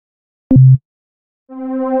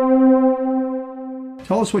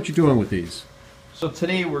Tell us what you're doing with these. So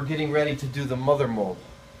today we're getting ready to do the mother mold.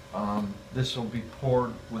 This will be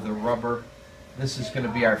poured with a rubber. This is going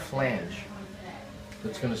to be our flange.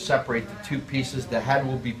 That's going to separate the two pieces. The head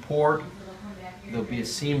will be poured. There'll be a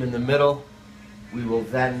seam in the middle. We will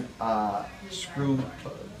then screw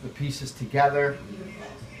the pieces together,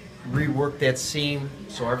 rework that seam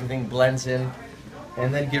so everything blends in,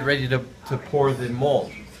 and then get ready to pour the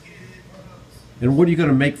mold. And what are you going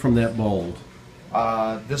to make from that mold?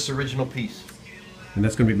 This original piece. And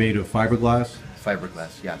that's going to be made of fiberglass?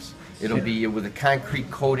 Fiberglass, yes. It'll be with a concrete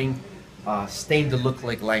coating, stained to look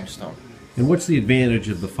like limestone. And what's the advantage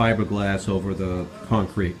of the fiberglass over the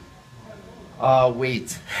concrete?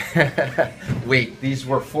 Weight. Weight. These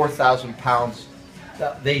were 4,000 pounds.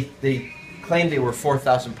 They claimed they were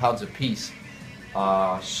 4,000 pounds a piece.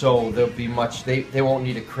 So there'll be much. They won't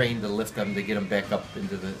need a crane to lift them to get them back up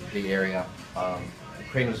into the area. The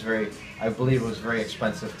crane was I believe it was very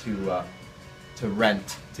expensive to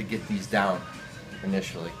rent to get these down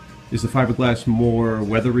initially. Is the fiberglass more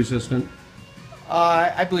weather resistant?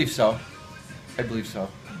 I believe so. I believe so.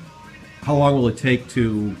 How long will it take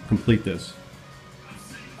to complete this?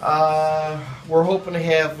 We're hoping to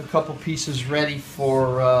have a couple pieces ready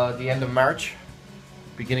for the end of March,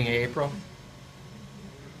 beginning of April.